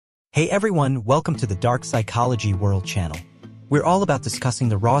Hey everyone, welcome to the Dark Psychology World channel. We're all about discussing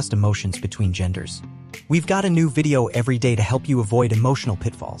the rawest emotions between genders. We've got a new video every day to help you avoid emotional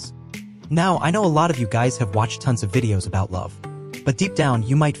pitfalls. Now, I know a lot of you guys have watched tons of videos about love, but deep down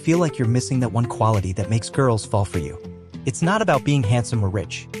you might feel like you're missing that one quality that makes girls fall for you. It's not about being handsome or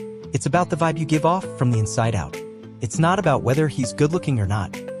rich. It's about the vibe you give off from the inside out. It's not about whether he's good looking or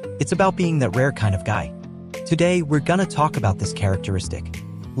not. It's about being that rare kind of guy. Today, we're gonna talk about this characteristic.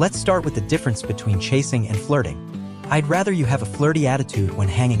 Let's start with the difference between chasing and flirting. I'd rather you have a flirty attitude when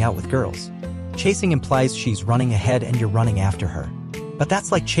hanging out with girls. Chasing implies she's running ahead and you're running after her. But that's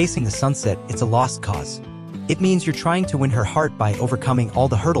like chasing the sunset, it's a lost cause. It means you're trying to win her heart by overcoming all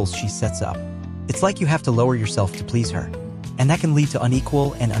the hurdles she sets up. It's like you have to lower yourself to please her. And that can lead to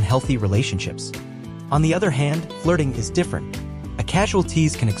unequal and unhealthy relationships. On the other hand, flirting is different. A casual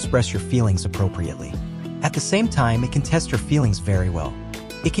tease can express your feelings appropriately. At the same time, it can test her feelings very well.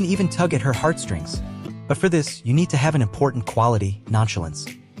 It can even tug at her heartstrings. But for this, you need to have an important quality, nonchalance.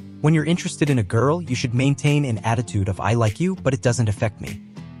 When you're interested in a girl, you should maintain an attitude of I like you, but it doesn't affect me.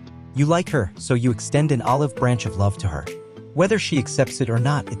 You like her, so you extend an olive branch of love to her. Whether she accepts it or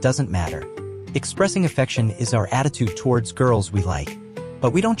not, it doesn't matter. Expressing affection is our attitude towards girls we like.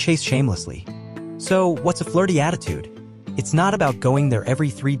 But we don't chase shamelessly. So, what's a flirty attitude? It's not about going there every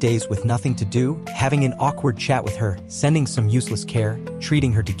 3 days with nothing to do, having an awkward chat with her, sending some useless care,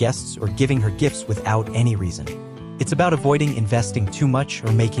 treating her to guests, or giving her gifts without any reason. It's about avoiding investing too much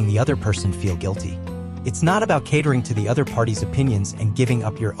or making the other person feel guilty. It's not about catering to the other party's opinions and giving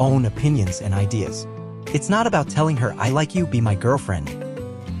up your own opinions and ideas. It's not about telling her, I like you, be my girlfriend.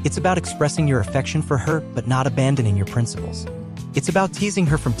 It's about expressing your affection for her, but not abandoning your principles. It's about teasing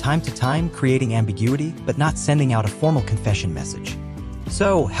her from time to time, creating ambiguity, but not sending out a formal confession message.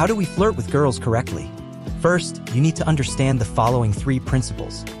 So, how do we flirt with girls correctly? First, you need to understand the following 3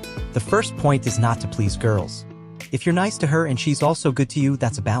 principles. The first point is not to please girls. If you're nice to her and she's also good to you,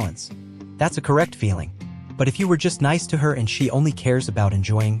 that's a balance. That's a correct feeling. But if you were just nice to her and she only cares about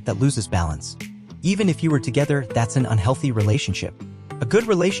enjoying, that loses balance. Even if you were together, that's an unhealthy relationship. A good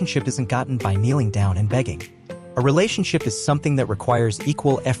relationship isn't gotten by kneeling down and begging. A relationship is something that requires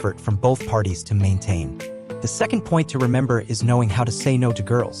equal effort from both parties to maintain. The second point to remember is knowing how to say no to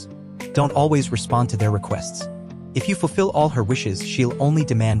girls. Don't always respond to their requests. If you fulfill all her wishes, she'll only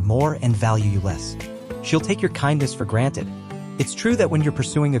demand more and value you less. She'll take your kindness for granted. It's true that when you're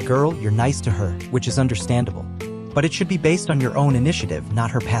pursuing a girl, you're nice to her, which is understandable. But it should be based on your own initiative,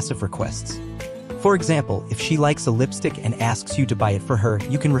 not her passive requests. For example, if she likes a lipstick and asks you to buy it for her,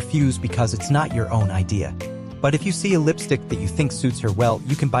 you can refuse because it's not your own idea. But if you see a lipstick that you think suits her well,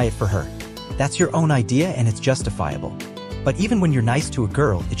 you can buy it for her. That's your own idea and it's justifiable. But even when you're nice to a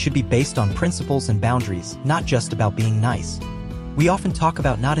girl, it should be based on principles and boundaries, not just about being nice. We often talk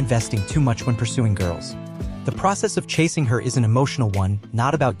about not investing too much when pursuing girls. The process of chasing her is an emotional one,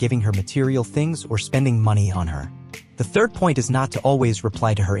 not about giving her material things or spending money on her. The third point is not to always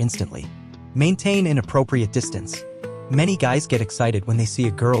reply to her instantly. Maintain an appropriate distance. Many guys get excited when they see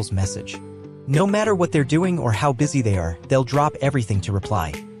a girl's message. No matter what they're doing or how busy they are, they'll drop everything to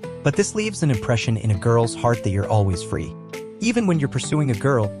reply. But this leaves an impression in a girl's heart that you're always free. Even when you're pursuing a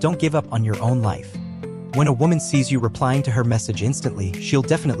girl, don't give up on your own life. When a woman sees you replying to her message instantly, she'll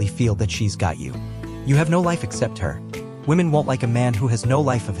definitely feel that she's got you. You have no life except her. Women won't like a man who has no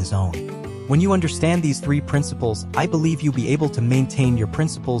life of his own. When you understand these 3 principles, I believe you'll be able to maintain your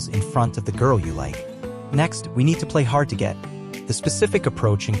principles in front of the girl you like. Next, we need to play hard to get. The specific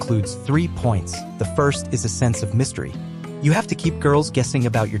approach includes 3 points. The first is a sense of mystery. You have to keep girls guessing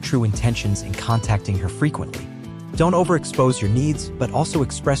about your true intentions in contacting her frequently. Don't overexpose your needs, but also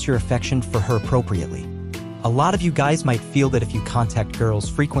express your affection for her appropriately. A lot of you guys might feel that if you contact girls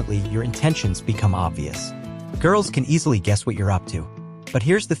frequently, your intentions become obvious. Girls can easily guess what you're up to. But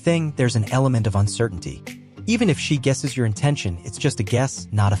here's the thing, there's an element of uncertainty. Even if she guesses your intention, it's just a guess,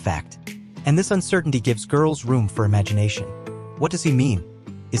 not a fact. And this uncertainty gives girls room for imagination. What does he mean?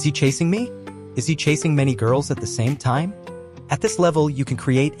 Is he chasing me? Is he chasing many girls at the same time? At this level, you can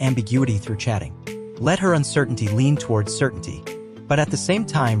create ambiguity through chatting. Let her uncertainty lean towards certainty. But at the same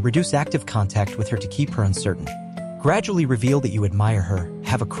time, reduce active contact with her to keep her uncertain. Gradually reveal that you admire her,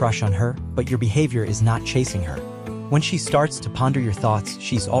 have a crush on her, but your behavior is not chasing her. When she starts to ponder your thoughts,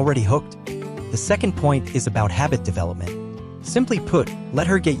 she's already hooked. The second point is about habit development. Simply put, let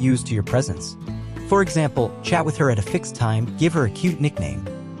her get used to your presence. For example, chat with her at a fixed time, give her a cute nickname.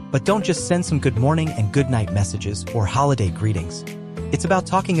 But don't just send some good morning and good night messages or holiday greetings. It's about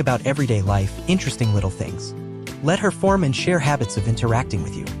talking about everyday life, interesting little things. Let her form and share habits of interacting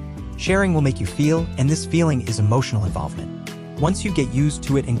with you. Sharing will make you feel, and this feeling is emotional involvement. Once you get used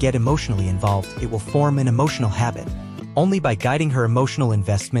to it and get emotionally involved, it will form an emotional habit. Only by guiding her emotional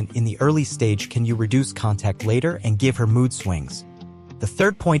investment in the early stage can you reduce contact later and give her mood swings. The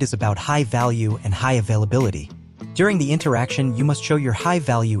third point is about high value and high availability. During the interaction, you must show your high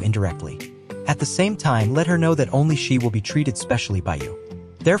value indirectly. At the same time, let her know that only she will be treated specially by you.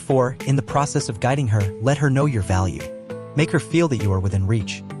 Therefore, in the process of guiding her, let her know your value. Make her feel that you are within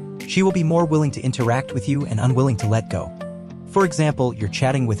reach. She will be more willing to interact with you and unwilling to let go. For example, you're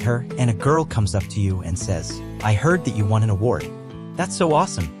chatting with her and a girl comes up to you and says, "I heard that you won an award. That's so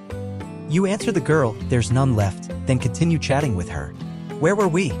awesome." You answer the girl, "There's none left," then continue chatting with her. "Where were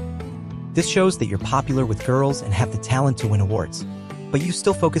we?" This shows that you're popular with girls and have the talent to win awards. But you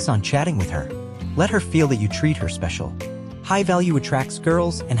still focus on chatting with her. Let her feel that you treat her special. High value attracts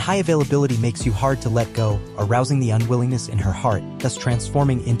girls, and high availability makes you hard to let go, arousing the unwillingness in her heart, thus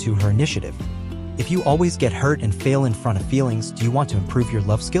transforming into her initiative. If you always get hurt and fail in front of feelings, do you want to improve your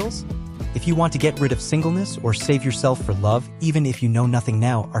love skills? If you want to get rid of singleness or save yourself for love, even if you know nothing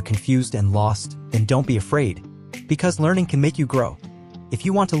now, are confused and lost, then don't be afraid. Because learning can make you grow. If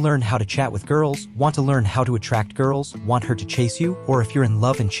you want to learn how to chat with girls, want to learn how to attract girls, want her to chase you, or if you're in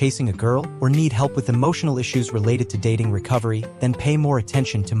love and chasing a girl, or need help with emotional issues related to dating recovery, then pay more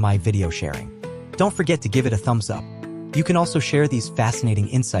attention to my video sharing. Don't forget to give it a thumbs up. You can also share these fascinating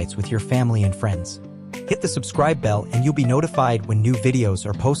insights with your family and friends. Hit the subscribe bell and you'll be notified when new videos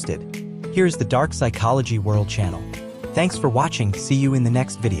are posted. Here's the Dark Psychology World channel. Thanks for watching, see you in the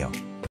next video.